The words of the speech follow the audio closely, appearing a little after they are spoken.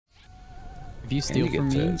If you steal from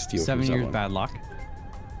me, 7 years bad luck.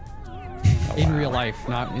 Oh, in real life,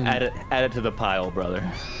 not in... Add it to the pile, brother.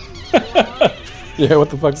 Yeah, what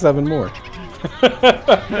the fuck, 7 more?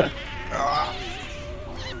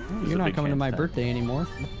 You're not coming to my birthday anymore.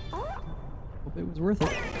 Hope it was worth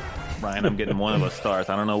it. Ryan, I'm getting one of those stars.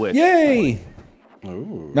 I don't know which. Yay!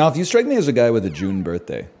 Ooh. Now, if you strike me as a guy with a June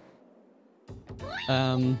birthday.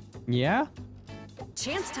 Yeah?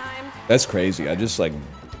 Chance time. That's crazy. I just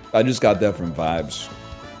got that from vibes.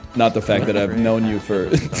 Not the fact that I've known you for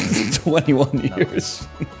 21 years.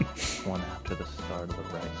 One after the start of the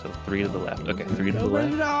right, so 3 to the left. Okay, 3 to the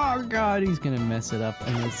left. Oh god, he's gonna mess it up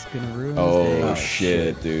and it's gonna ruin his Oh day.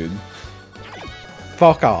 shit, dude.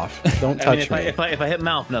 Fuck off. Don't touch me. If I hit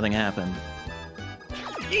mouth, nothing happened.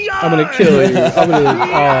 I'm gonna kill you. I'm gonna.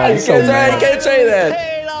 Oh, I'm so mad. You can't say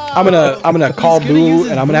that. I'm gonna call gonna use Boo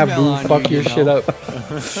his and I'm gonna have Boo Boo on fuck you, your you shit know? up.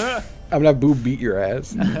 I'm gonna have Boo beat your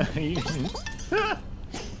ass.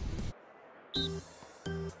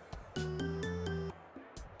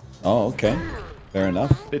 Oh, okay. Fair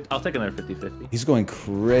enough. I'll take another 50-50. He's going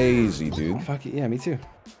crazy, dude. Fuck it. Yeah, me too.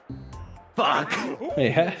 Fuck!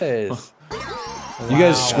 Yes. You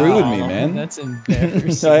guys screwed with me, man. That's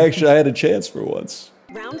embarrassing. I had a chance for once.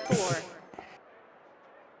 Round 4.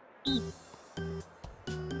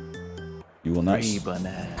 You will not.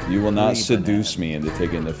 You will not seduce me into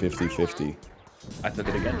taking the 50-50. I took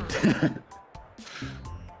it again.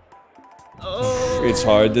 It's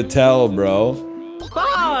hard to tell, bro.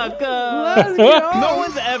 Fuck! No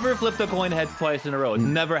one's ever flipped a coin heads twice in a row. It's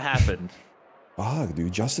never happened. Fuck,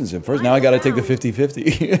 dude. Justin's in first. Now I gotta take the 50-50.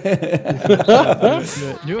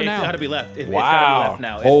 Do it It's now. gotta be left. It's Wow. gotta be left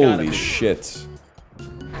now. It's gotta Holy be. shit.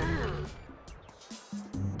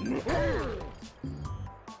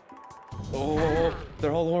 Oh,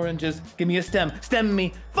 they're all oranges. Give me a stem. Stem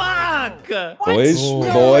me. Fuck! Boys.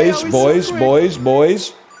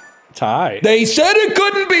 Tie. They said it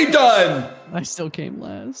couldn't be done! I still came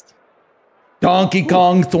last. Donkey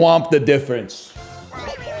Kong thwomped the difference.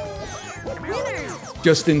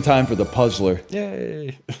 Just in time for the puzzler.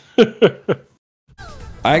 Yay.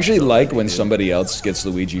 I actually like when somebody else gets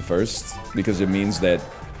Luigi first, because it means that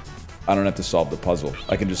I don't have to solve the puzzle.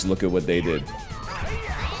 I can just look at what they did.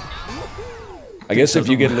 I guess if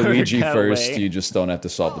you get Luigi first, you just don't have to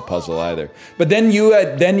solve the puzzle either. But then you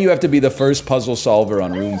have to be the first puzzle solver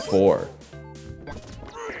on room 4.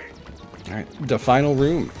 Alright, the final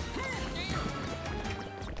room.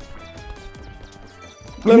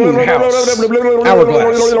 Moon house.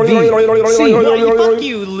 Hourglass. V. Fuck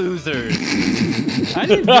you, losers! I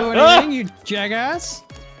didn't do anything, you jackass.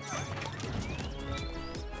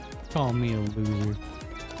 Call me a loser.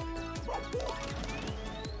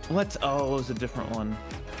 What? Oh, it was a different one.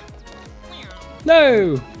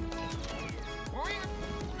 No.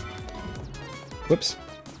 Whoops.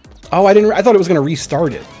 Oh, I thought it was gonna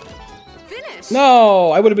restart it. Finish.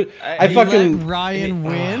 No, I would have been. I You fucking. let Ryan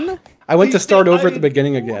win? I went to start over at the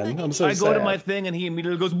beginning again. I'm so I sad. go to my thing and he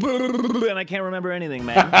immediately goes and I can't remember anything,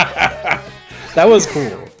 man. That was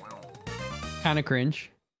cool. Kind of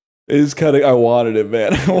cringe. It is kind of. I wanted it,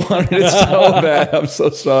 man. I wanted it so bad. I'm so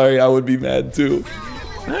sorry. I would be mad too.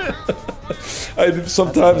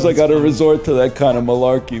 Sometimes I gotta resort to that kind of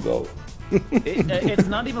malarkey, though. It's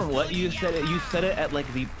not even what you said. You said it at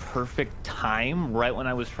like the perfect time, right when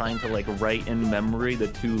I was trying to like write in memory the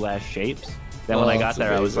 2 last shapes. Then when I got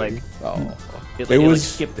there, I was like, oh. It was like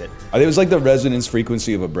skipped it. It was like the resonance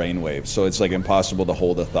frequency of a brainwave, so it's like impossible to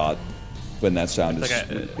hold a thought when that sound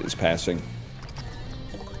is passing.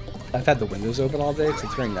 I've had the windows open all day because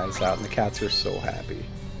it's very nice out and the cats are so happy.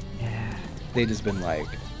 Yeah. They just been like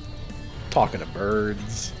talking to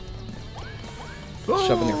birds,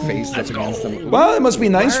 shoving their face up against them. Well, it must be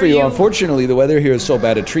nice for you. Unfortunately, the weather here is so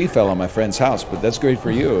bad a tree fell on my friend's house, but that's great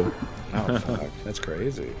for you. Oh fuck, that's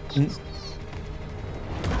crazy.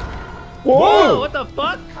 Whoa! What the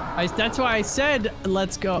fuck? That's why I said,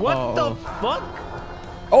 let's go. What the fuck?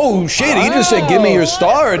 Oh shit, he just said, give me your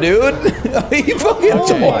star, dude. He fucking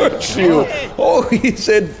torched you. Oh, he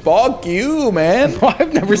said, fuck you, man.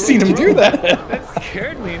 I've never seen him do that. That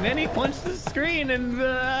scared me, man. He punched the screen and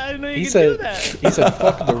I didn't know you could do that. He said,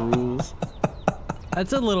 fuck the rules.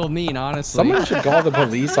 That's a little mean, honestly. Someone should call the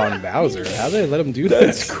police on Bowser. How do they let him do that?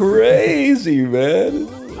 That's crazy, man.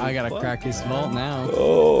 I gotta crack his vault now.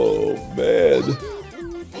 Oh, man.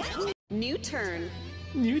 New turn.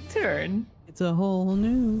 New turn. It's a whole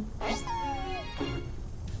new.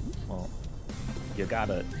 Well, you got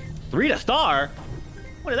a 3 to star?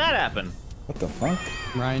 When did that happen? What the fuck?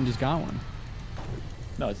 Ryan just got one.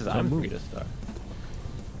 No, it says I'm 3 to star.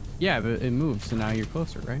 Yeah, but it moved, so now you're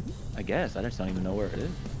closer, right? I guess. I just don't even know where it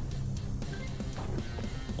is.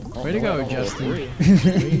 Way to go, Justin.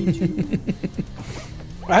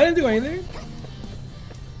 I didn't do anything.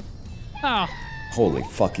 Oh. Holy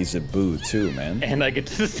fuck, he's a boo too, man. And I get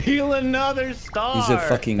to steal another star. He's a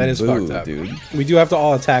fucking That is boo, fucked up, dude. We do have to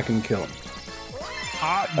all attack and kill him.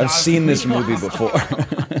 I've seen this movie before.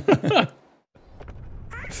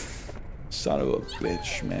 Son of a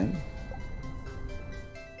bitch, man.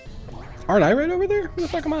 Aren't I right over there? Who the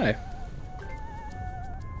fuck am I?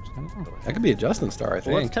 That could be a Justin star, I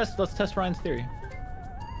Well, think. let's test Ryan's theory.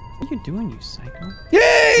 What are you doing, you psycho?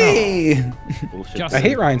 Yay! Bullshit. I Justin,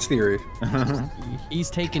 hate Ryan's theory. he's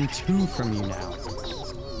taken 2 from you now.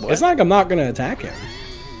 It's not like I'm not gonna attack him.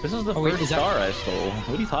 This is the wait, first is that- star I stole.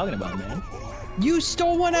 What are you talking about, man? You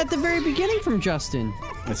stole one at the very beginning from Justin.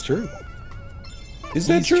 That's true. Is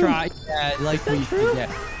that He's true? tried. Yeah, like we. Yeah,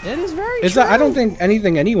 it is very It's true. not, I don't think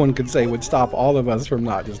anything anyone could say would stop all of us from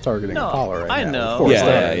not just targeting No, Apollo right I now. know. Of course, Yeah,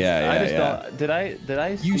 that- yeah. I just don't. Did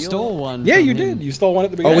I? You steal? stole one. Yeah, from you him. did. You stole one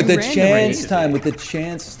at the Oh, beginning. with the Randomly. chance time, with the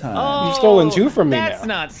chance time. Oh, You've stolen 2 from me That's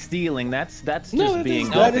now. not stealing. That's just No, being.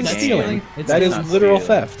 that off is the game. stealing. It's That is not literal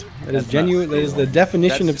stealing. theft. That is That's not genuine. That is the stealing.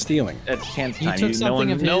 definition That's- of stealing. That's chance You time. took No something one,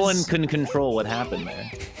 of no one his- couldn't control what happened there.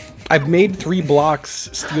 I've made 3 blocks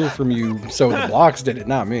steal from you, so the blocks did it,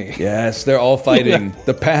 not me. Yes, they're all fighting.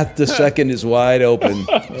 The path to second is wide open.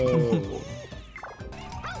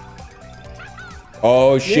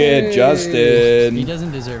 Oh shit, Yay. He Justin.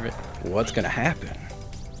 doesn't deserve it. What's gonna happen?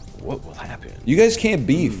 What will happen? You guys can't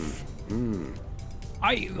beef.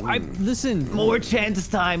 I listen. More chance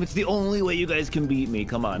time. It's the only way you guys can beat me.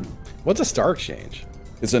 Come on. What's a star exchange?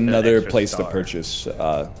 It's another extra place star. to purchase.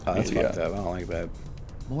 Oh, that's yeah. fucked up. I don't like that.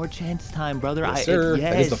 More chance time, brother. Yes, sir.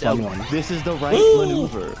 Yes, That is the fun one. This is the right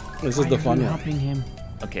maneuver. This is the Why are fun you one. helping him.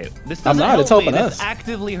 Okay, this I'm doesn't not, help it's helping me. us. This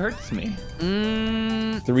actively hurts me.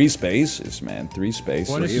 3 spaces, man. 3 spaces.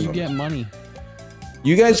 What if you get money?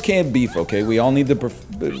 You guys can't beef, okay? We all need the.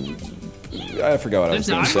 I forgot what I was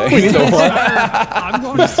Listen, going to I'm say. going to steal a star. I'm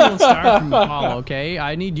going to steal a star from Apollo, okay?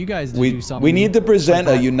 I need you guys to do something. We need to present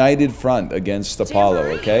a united front against Apollo,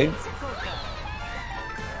 okay?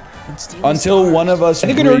 Until one of us. I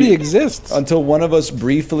think it already exists. Until one of us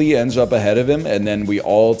briefly ends up ahead of him, and then we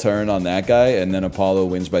all turn on that guy, and then Apollo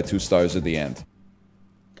wins by 2 stars at the end.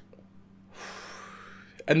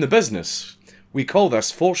 In the business, we call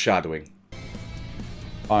this foreshadowing.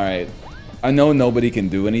 Alright. I know nobody can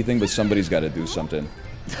do anything, but somebody's got to do something.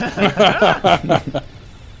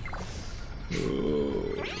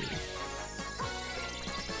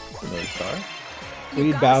 Another star? We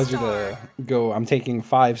need Bowser to go. I'm taking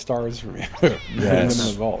 5 stars from you. Put them in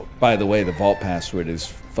the vault. By the way, the vault password is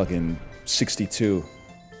fucking 62.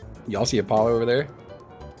 Y'all see Apollo over there?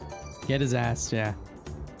 Get his ass, yeah.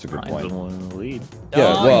 That's a good Ryan's the point. one in the lead.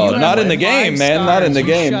 Yeah, Oh, well, you not have in the 5 game, man. Not in the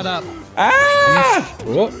stars. game. You shut up. Ah!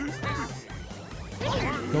 Whoop.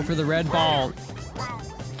 Go for the red ball.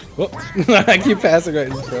 Whoop. I keep passing right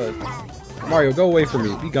in front. Mario, go away from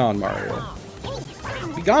me. Be gone, Mario.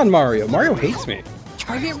 Be gone, Mario. Mario hates me.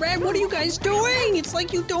 Target red, what are you guys doing? It's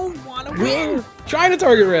like you don't want to win. Trying to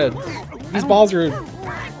target red. These balls are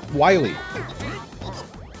wily.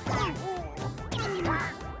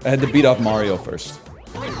 I had to beat off Mario first.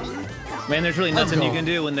 Man, there's really nothing go. you can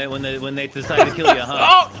do when they decide to kill you,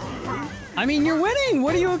 huh? I mean, you're winning.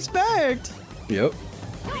 What do you expect? Yep.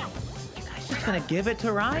 Just gonna give it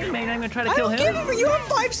to Ryan? Maybe I'm gonna try to I kill don't him. give a, you have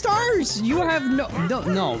 5 stars. You have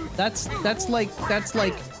no. That's like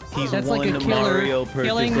He's that's one like a killer Mario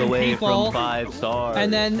killing purchase away people. from 5 stars.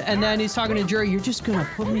 And then he's talking to Jerry. You're just gonna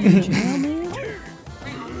put me in jail, man.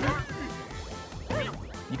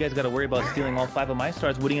 you guys gotta worry about stealing all 5 of my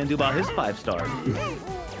stars. What are you gonna do about his 5 stars?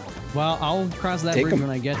 Well, I'll cross that Take bridge him. when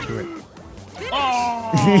I get to it.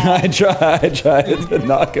 I tried to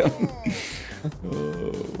knock him.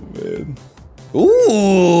 Oh, man.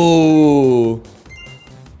 Ooh!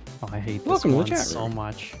 Oh, I hate this Welcome to the one chat so room.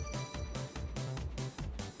 much.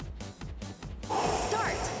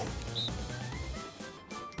 Start.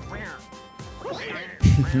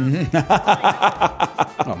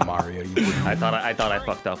 Oh, Mario, you. I thought I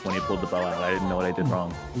fucked up when he pulled the bow out. I didn't know what I did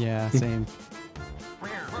wrong. Yeah, same.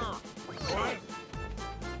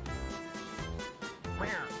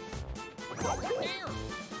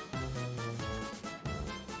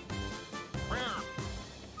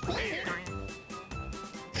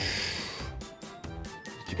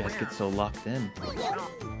 Did you guys get so locked in?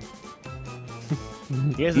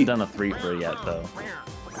 He hasn't done a 3 for yet, though.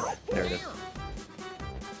 There it is.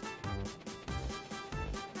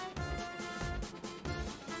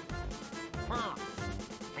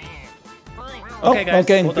 Oh, Okay, guys,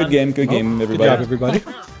 okay. well Good done. game, good game, Good everybody. job, everybody.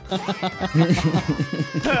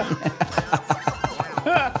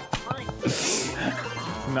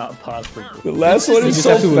 not possible. The last one You is just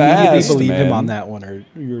so have to immediately fast, believe him man. on that one, or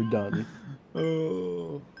you're done.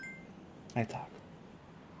 Oh, I talk.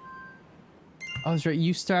 Oh, that's right.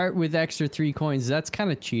 You start with extra 3 coins. That's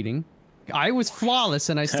kind of cheating. I was flawless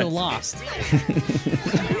and I still lost.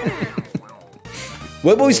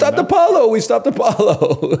 Well, but we stopped Apollo. We stopped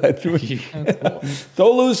Apollo.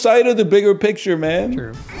 Don't lose sight of the bigger picture, man.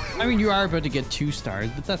 True. I mean, you are about to get 2 stars,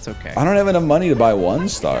 but that's okay. I don't have enough money to buy 1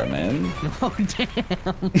 star, man. Oh, damn.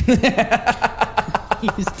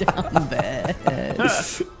 He's down bad.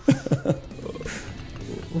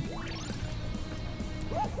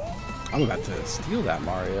 I'm about to steal that,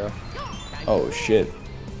 Mario. Oh, shit.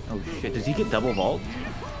 Oh shit! Does he get double vault?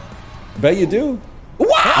 Bet you do. Wow!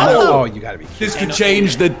 Oh, you gotta be kidding. This could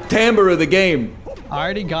change the timbre of the game. I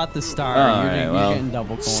already got the star. Alright, You're well, getting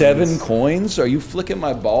double coins. 7 coins? Are you flicking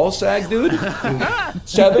my ball sack, dude?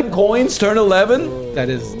 7 coins, turn 11? That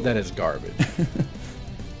is garbage.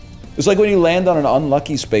 It's like when you land on an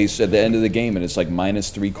unlucky space at the end of the game and it's like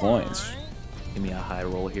 -3 coins. Give me a high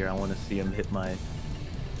roll here. I want to see him hit my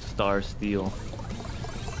star steal.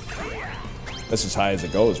 That's as high as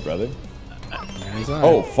it goes, brother. Oh,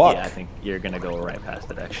 Oh, fuck. Yeah, I think you're gonna go right past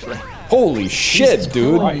it actually. Holy shit,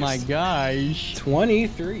 dude. Oh my gosh.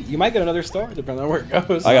 23. You might get another star, depending on where it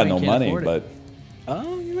goes. I got you no can't money, afford it. but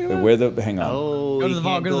Oh, you wait, where the... Hang on. Oh, Go to you the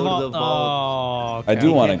vault, can't go to the vault. Oh, okay. I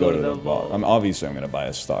do want to can't go to the vault. I'm obviously I'm going to buy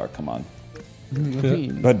a star. Come on. Oh.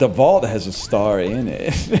 But the vault has a star in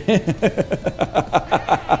it.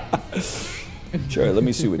 Sure, let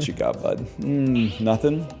me see what you got, bud.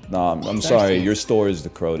 Nothing? No, I'm sorry. Your store is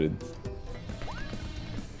decroded.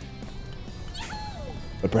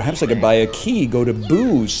 But perhaps I could buy a key, go to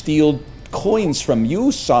Boo, steal coins from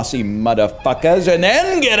you, saucy motherfuckers, and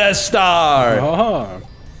then get a star! Oh.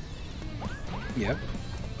 Yep.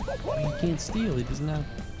 He can't steal. He doesn't have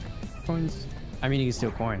coins. I mean, he can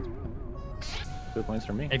steal coins. 2 points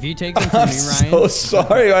for me. If you take them from I'm me, Ryan, so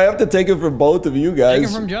sorry. I have to take it from both of you guys. take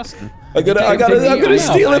them from Justin. I'm gonna from me,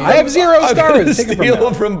 steal it. I have 0 I'm stars. gonna Take it from steal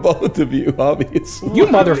now. from both of you, obviously. You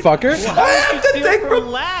motherfucker. I have to take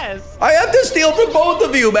from. last. I have to steal from both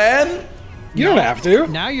of you, man. You don't have to.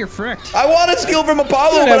 Now you're fricked. I want to steal from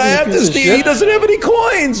Apollo, You but I have have you to piece of steal. He shit. doesn't have any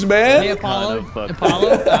coins, Hey, man. Apollo. Kind of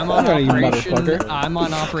Apollo, I'm on Sorry, you operation. motherfucker. I'm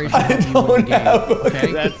on operation. I don't have.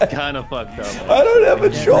 Okay? That's kind of fucked up. I don't have a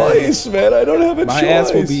choice, man. I don't have a My choice.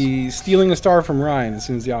 ass will be stealing a star from Ryan as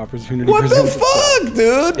soon as the opportunity What the presents itself. fuck,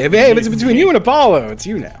 dude? If it's between you and Apollo, it's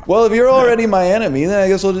you now. Well, if you're already my enemy, then I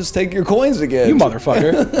guess I'll just take your coins again. You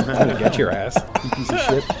motherfucker. I'm gonna get your ass. You piece of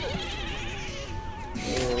shit.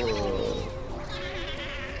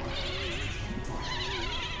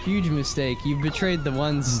 Huge mistake. You betrayed the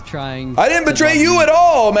ones trying. I didn't to betray love you at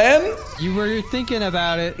all, man. You were thinking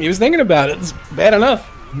about it. He was thinking about it. It's bad enough.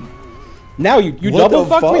 Now you What double the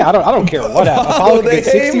fuck me? fuck? I don't care what happened. Apollo Oh, can they get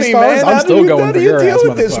hate 60 me, stars. man. I'm How still do you, going how for do you your deal ass,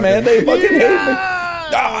 with this, motherfucker. man? They fucking hate me.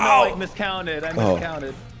 Oh, no, I miscounted. I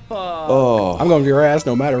miscounted. Fuck. Oh. I'm going for your ass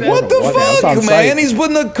no matter what. What the now. It's fuck, on man? site. He's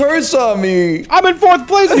putting a curse on me. I'm in 4th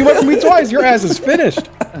place and you went for me twice. Your ass is finished.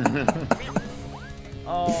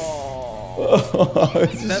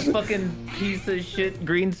 That fucking piece of shit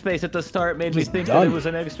green space at the start made me think that done. it was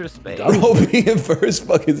an extra space. Bro, being first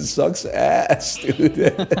fucking sucks ass, dude.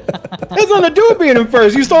 It has nothing to do with being in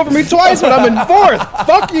 1st. You stole from me twice, but I'm in 4th.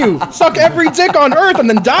 Fuck you. Suck every dick on earth and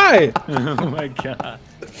then die. Oh my god.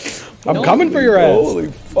 I'm coming for your ass. Holy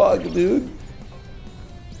fuck, dude.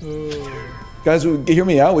 Guys, hear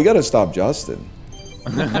me out. We gotta stop Justin.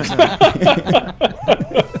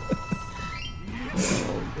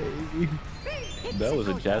 That was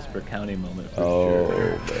a Jasper County moment for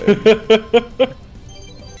Oh, sure. man.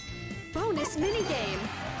 Bonus minigame.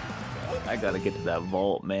 I gotta get to that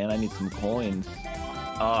vault, man. I need some coins.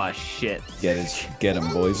 Oh shit. Get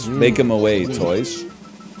him, boys. Make him away, toys.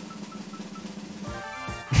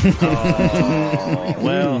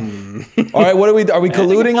 Well, All right, what are we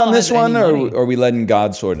colluding on Paul this has any one, or money. are we letting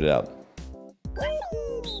God sort it out?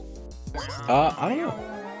 I don't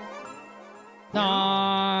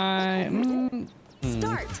know.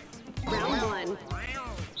 Start. Round 1.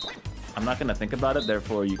 I'm not gonna think about it.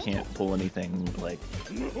 Therefore, you can't pull anything like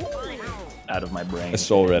out of my brain. I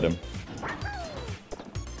soul read him.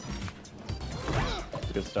 That's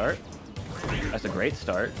a good start. That's a great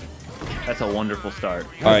start. That's a wonderful start.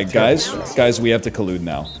 All right, guys, we have to collude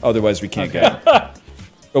now. Otherwise, we can't get it.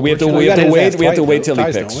 But we have to We wait. got his ass We have to twice, wait till he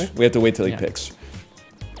ties, picks. don't we? We have to wait till he Yeah. picks.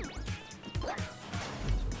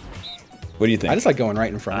 What do you think? I just like going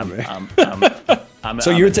right in front of me. I'm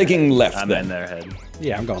So I'm you're in- taking left I'm then. in their head.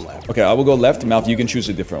 Yeah, I'm going left. Okay, I will go left. Mouth, you can choose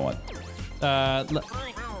a different one.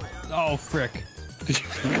 Oh, frick.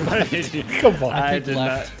 Come on. I did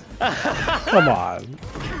not. Come on.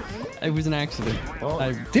 It was an accident.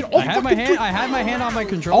 I I had my hand on my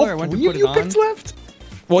controller. I went to put it on. picked left?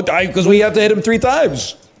 Well, because we have to hit him 3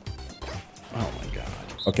 times. Oh my god.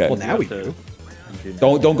 Okay. Well, now we do.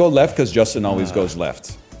 Don't go left because Justin always goes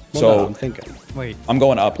left. Well, So no, I'm thinking. Wait, I'm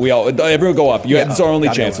going up. Everyone go up. It's our only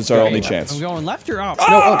chance. It's our only chance. I'm going left or up?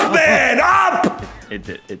 Up, man, up! It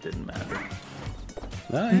didn't matter.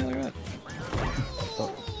 Oh, yeah, look at that.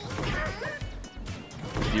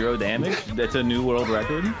 0 damage? That's a new world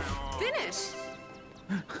record? Finish.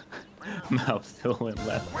 Mouth still went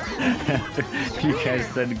left. After you guys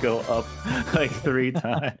said go up like 3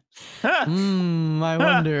 times. I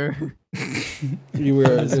wonder. You were.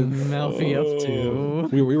 What is Malfi up to?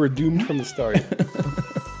 We were doomed from the start.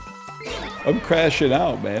 I'm crashing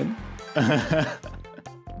out, man.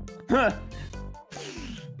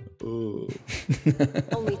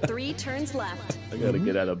 Only 3 turns left. I gotta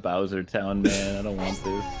get out of Bowser Town, man. I don't want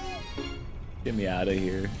this. Get me out of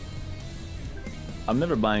here. I'm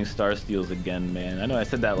never buying Star Steels again, man. I know I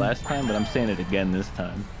said that last time, but I'm saying it again this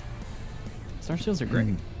time. Star Steels are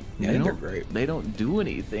great. Yeah, they're great. They don't do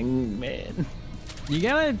anything, man. You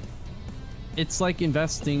gotta. It's like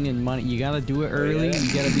investing in money. You gotta do it early.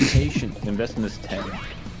 You gotta be patient. Invest in this 10.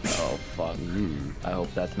 Oh, fuck. I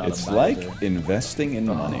hope that's not It's a like Bowser. investing in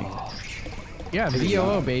money. Yeah,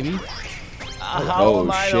 VOO, baby. How Oh,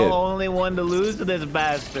 am I shit. the only one to lose to this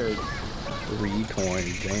bastard? 3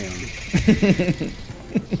 coins, damn.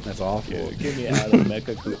 That's awful. Get me out of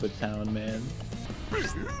Mecha Koopa Town, man.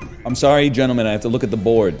 I'm sorry, gentlemen. I have to look at the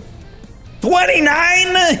board.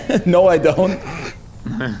 29? No, I don't.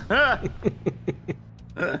 I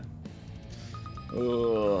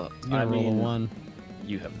Roll a mean, 1.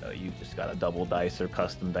 you just got a double dice or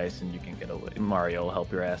custom dice and you can get away. Mario will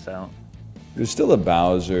help your ass out. There's still a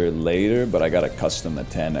Bowser later, but I got to custom a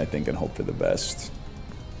 10, I think, and hope for the best.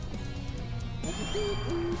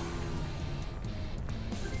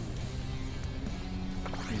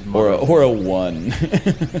 Or a 1.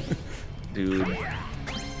 Dude,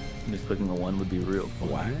 just clicking a 1 would be real fun.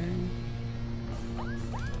 Why?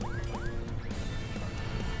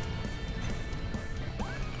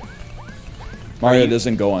 Mario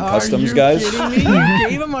doesn't go on customs, guys. Are you kidding me? You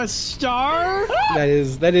gave him a star? That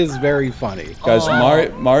is very funny. Guys,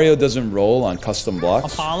 Mario doesn't roll on custom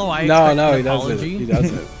blocks. Apollo, I No, expect no, an he doesn't. apology. He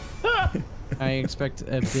doesn't. I expect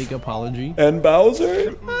a big apology. And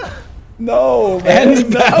Bowser? No, man.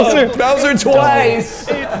 And Bowser. Bowser twice.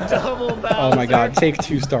 It's double Bowser. Oh my god, take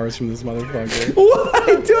 2 stars from this motherfucker. What?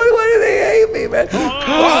 Dude, why do they hate me, man?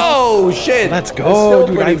 Oh, shit. Let's It's go, still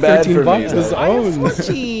dude. I pretty have bad 13 for me, bucks. This though. owns. This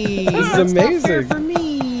This is amazing. for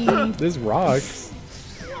me. This rocks.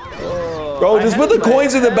 Bro, just put the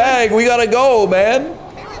coins in the bag. We gotta go, man.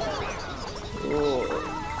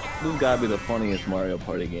 This gotta be the funniest Mario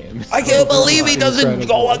Party game. I can't believe he doesn't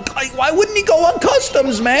go on. Why wouldn't he go on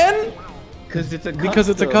customs, man? Because it's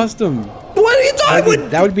a custom. What are you talking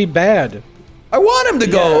about? That would be bad. I want him to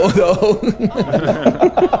go, though.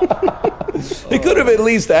 He could have at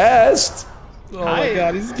least asked. Oh my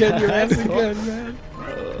god, he's getting your ass again, man.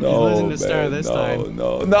 No, losing the star this time.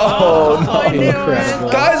 No. Incredible.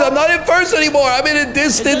 Guys, I'm not in first anymore. I'm in a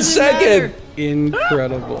distant second.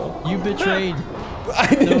 Incredible. You betrayed. I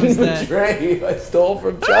didn't Those that- betray. I stole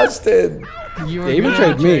from Justin. You He gonna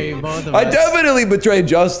betrayed me. betray both of I us. definitely betrayed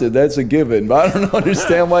Justin. That's a given. But I don't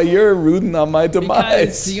understand why you're rooting on my Because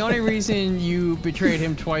demise. the only reason you betrayed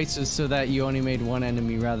him twice is so that you only made 1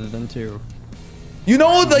 enemy rather than 2. You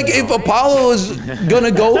know, like, if Apollo is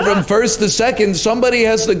gonna go from first to second, somebody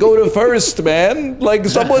has to go to first, man. Like,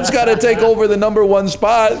 someone's gotta take over the #1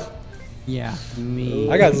 spot. Yeah, me.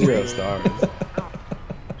 I got 0 stars.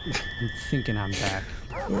 I'm thinking I'm back.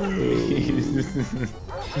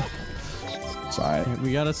 Sorry.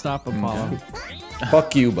 We gotta stop Apollo.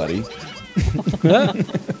 Fuck you, buddy. Not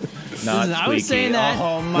Listen, I was squeaky. saying that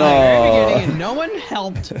Oh from my. the very beginning, and no one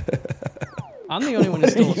helped. I'm the only one who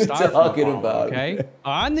stole a star from talking Apollo, about? okay?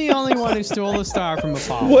 I'm the only one who stole a star from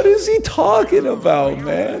Apollo. What is he talking about,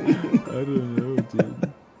 man? I don't know, dude.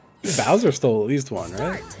 Bowser stole at least 1,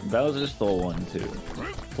 right? Bowser stole 1 too.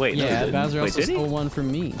 Wait, no, he Yeah, didn't. Bowser Wait, also did he? stole 1 from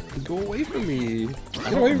me. Go away from me. I Get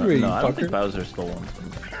don't away from me, you no, I don't think fucker. Bowser stole 1 from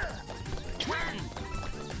me.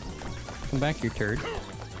 Come back, you turd.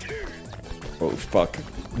 Oh, fuck.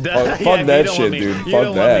 Yeah, fuck you that don't shit, want me. dude. You Fuck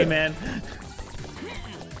don't that. Want me, man.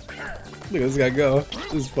 Look at this guy go.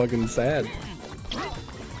 This is fucking sad.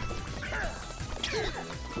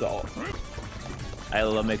 Oh. I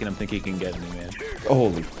love making him think he can get me, man.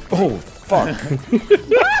 Holy. Oh, fuck.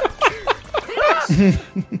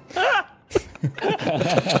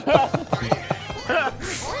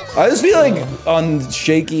 I just feel like on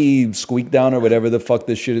shaky squeak down or whatever the fuck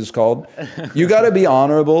this shit is called, you gotta be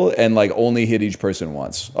honorable and like only hit each person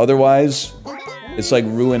once. Otherwise, it's like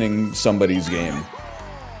ruining somebody's game.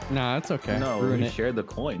 Nah, it's okay. No, Ruin we it. shared the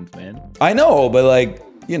coins, man. I know, but like,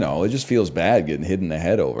 you know, it just feels bad getting hit in the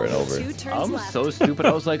head over and over. 2 turns I'm left. so stupid.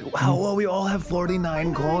 I was like, wow, well, we all have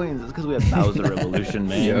 49 coins. It's because we have Bowser Revolution,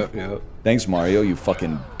 man. Yep, yep. Thanks, Mario, you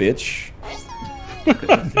fucking bitch.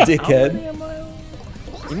 Dickhead.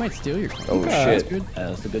 You might steal your coin. Oh That's shit. good.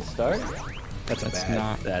 That's a good start. That's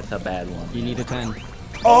not. That's a bad one. You need a 10.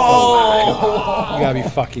 Oh! You gotta be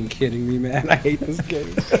fucking kidding me, man. I hate this game.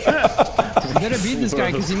 You better beat this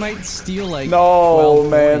guy because he might steal like. No, 12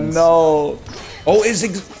 man, coins. no. Oh, it's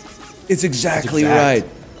exactly exact. right.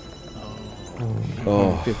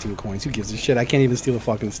 Oh. 15 coins. Who gives a shit? I can't even steal a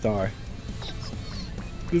fucking star.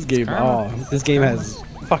 This game. karma. Oh, this game has.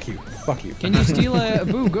 Fuck you. Fuck you. Can you steal a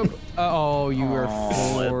boo? Go. Oh, you were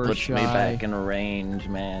Oh, it 4 puts shy. me back in range,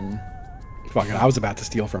 man. Fucking. I was about to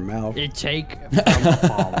steal from Mal. You take from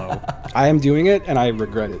Apollo. I am doing it, and I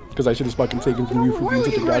regret it because I should have fucking taken from you for Why being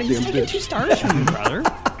would such a you regret it? He's goddamn taking 2 bitch. stars from you, brother.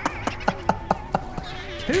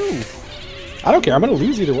 2. I don't care. I'm gonna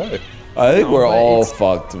lose either way. I think No, we're but all it's-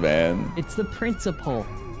 fucked, man. It's the principle.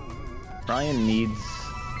 Brian needs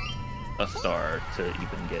a star to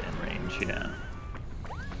even get in range, yeah.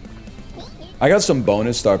 I got some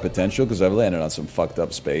bonus star potential because I've landed on some fucked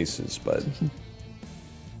up spaces, but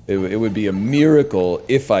it would be a miracle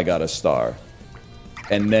if I got a star.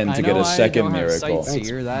 And then I to get know a I second don't have miracle. sights.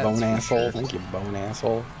 Here, that's bone for asshole. sure. Thank you, bone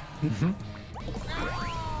asshole.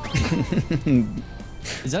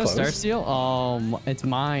 Is that a star steal? Oh, it's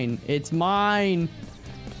mine. It's mine.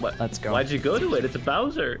 What? Let's go. Why'd you go to it? It's a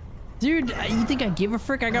Bowser. Dude, you think I give a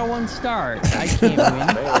frick? I got 1 star. I can't win.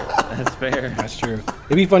 That's fair. That's true.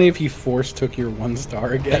 It'd be funny if he force took your 1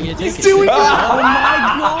 star again. You take it. Oh my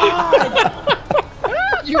god!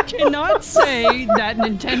 You cannot say that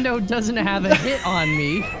Nintendo doesn't have a hit on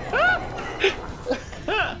me.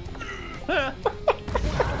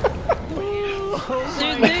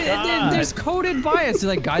 There's coded bias. They're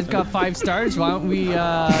like, guys got 5 stars. Why don't we, you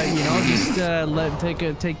know, just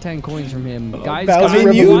take 10 coins from him. Guys, Bowser I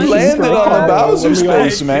mean, you Revolution landed for on Apollo a Bowser when we all-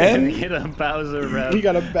 space, man. Get a Bowser rev. We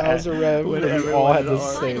got a Bowser rev. When And we all had the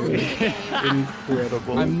everyone same.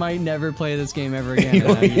 Incredible. I might never play this game ever again.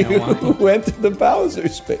 And then, you know why? You went to the Bowser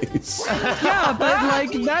space. Yeah, but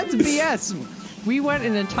like that's BS. We went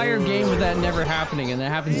an entire game with that never happening, and that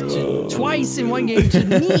happens twice in one game to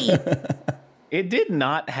me. It did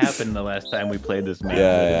not happen the last time we played this map.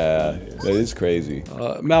 Yeah, that is crazy.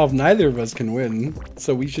 Malv, neither of us can win,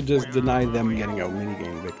 so we should just deny them getting a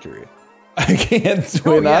minigame victory. I can't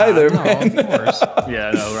win either, man. Of course.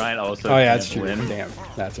 Yeah, no, Ryan also Oh yeah, that's can't true. win. Damn,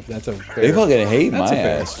 that's a fair. They fucking hate That's my a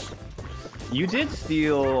fair. ass. You did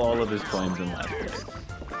steal all of his coins in last place.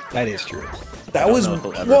 That is true. That was know if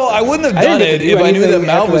he'll ever well. I play. wouldn't have I didn't done get it to do if I knew that anything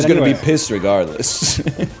Mal after was that going to be anyway. pissed regardless.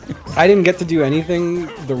 I didn't get to do anything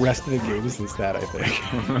the rest of the game since that. I think.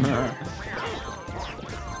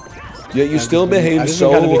 Yet you still been- behaved I've just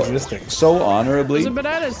been kind of so existing. so honorably. There's a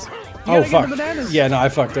bananas. You Oh gotta get fuck! the bananas. Yeah, no, I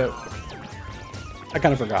fucked up. I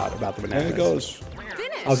kind of forgot about the There bananas. it goes.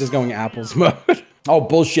 Finish. I was just going apples mode. Oh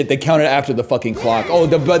bullshit! They counted after the fucking clock. Oh,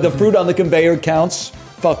 the fruit on the conveyor counts.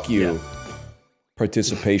 Fuck you.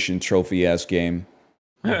 Participation trophy ass game.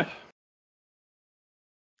 This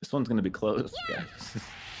one's gonna be close, guys.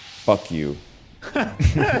 Fuck you. fuck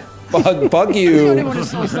I don't you. want to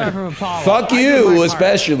steal a star from Apollo. Fuck I did my you, part.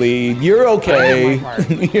 especially. You're okay.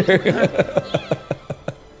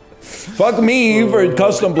 Fuck me for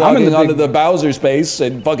custom I'm in blocking the onto big- the Bowser space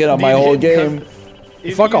and fucking up my whole game.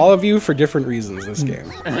 Fuck all of you for different reasons. This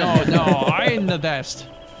game. No, I'm the best.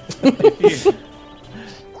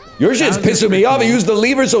 Your shit's pissing me off. You used the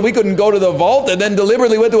lever so we couldn't go to the vault and then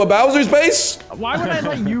deliberately went to a Bowser space? Why would I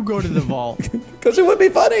let you go to the vault? Because it would be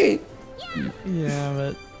funny. Yeah,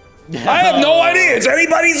 but I have no idea. It's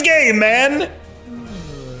anybody's game, man.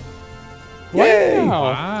 Yay.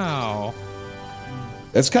 wow.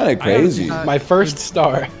 That's kind of crazy. My first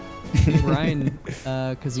star. Ryan,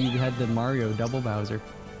 because you had the Mario double Bowser.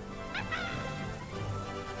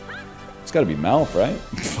 It's got to be Malf, right?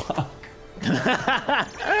 Fuck.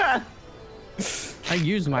 I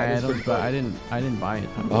used my items, but I didn't buy it.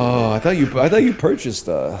 Oh, I thought you purchased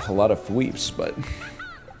a lot of thweeps, but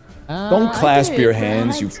don't clasp your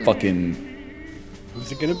hands, you fucking.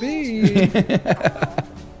 Who's it gonna be?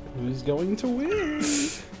 Who's going to win?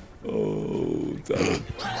 Oh, damn.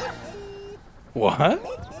 What?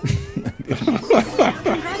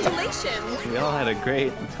 Congratulations. We all had a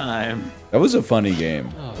great time. That was a funny game.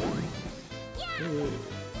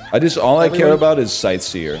 All I care about is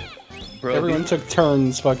Sightseer. Bro, Everyone took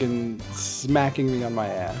turns fucking smacking me on my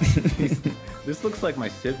ass. this looks like my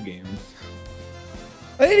Civ games.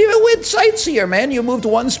 I didn't even win Sightseer, man. You moved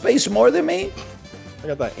 1 space more than me. I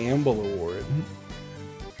got the Amble Award.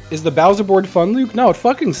 Is the Bowser board fun, Luke? No, it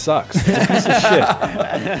fucking sucks. It's a piece of shit.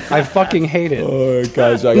 I fucking hate it. Oh,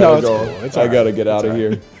 guys, I gotta go. Cool. I gotta get out of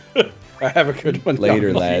here. I have a good one.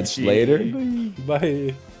 Later, lads. Later.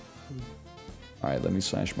 Bye. All right, let me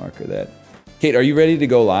slash marker that. Kate, are you ready to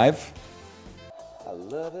go live? I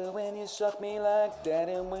love it when you suck me like that,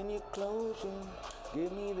 and when you close them,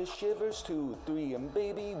 give me the shivers 2, 3, and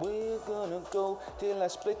baby, we're gonna go till I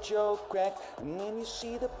split your crack. And when you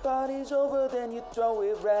see the party's over, then you throw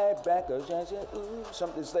it right back. Cause I said, ooh,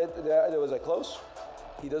 something. Was I close?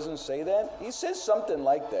 He doesn't say that. He says something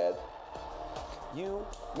like that. You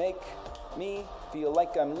make me feel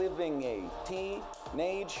like I'm living a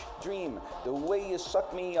teenage dream. The way you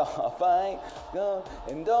suck me off, I go.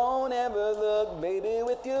 And don't ever look, baby,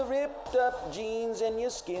 with your ripped up jeans and your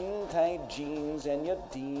skin tight jeans and your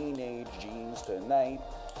teenage jeans tonight.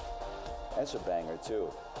 That's a banger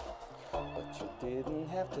too. But you didn't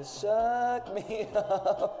have to suck me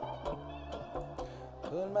off.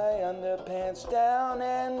 Put my underpants down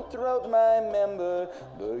and throat my member,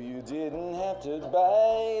 but you didn't have to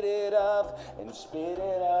bite it off and spit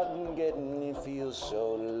it out and getting it feel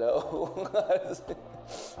so low.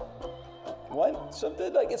 What?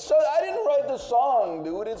 Something like it's so. I didn't write the song,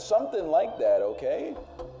 dude. It's something like that, okay?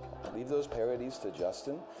 Leave those parodies to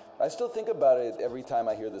Justin. I still think about it every time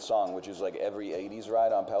I hear the song, which is like every 80s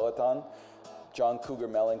ride on Peloton. John Cougar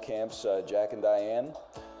Mellencamp's Jack and Diane.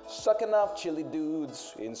 Sucking off chili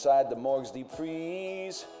dudes inside the morgue's deep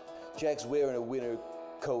freeze. Jack's wearing a winter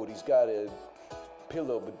coat. He's got a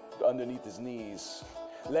pillow underneath his knees.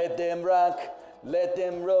 Let them rock, let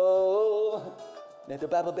them roll. Let the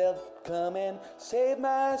Bible belt come and save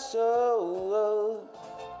my soul.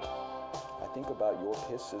 I think about your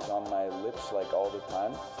kisses on my lips like all the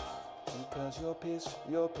time. Because your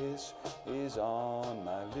piss is on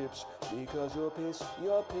my lips. Because your piss,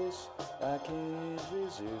 I can't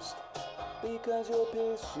resist. Because your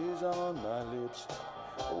piss is on my lips.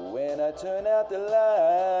 When I turn out the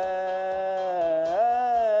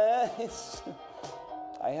lights.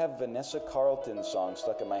 I have Vanessa Carlton's song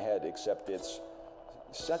stuck in my head, except it's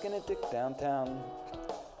sucking a dick downtown,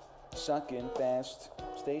 sucking fast,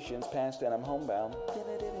 stations past and I'm homebound.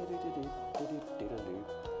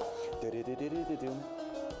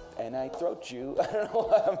 And I throat you. I don't know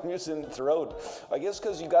why I'm using throat. I guess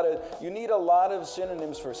because you need a lot of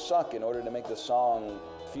synonyms for suck in order to make the song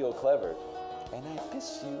feel clever. And I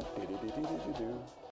piss you.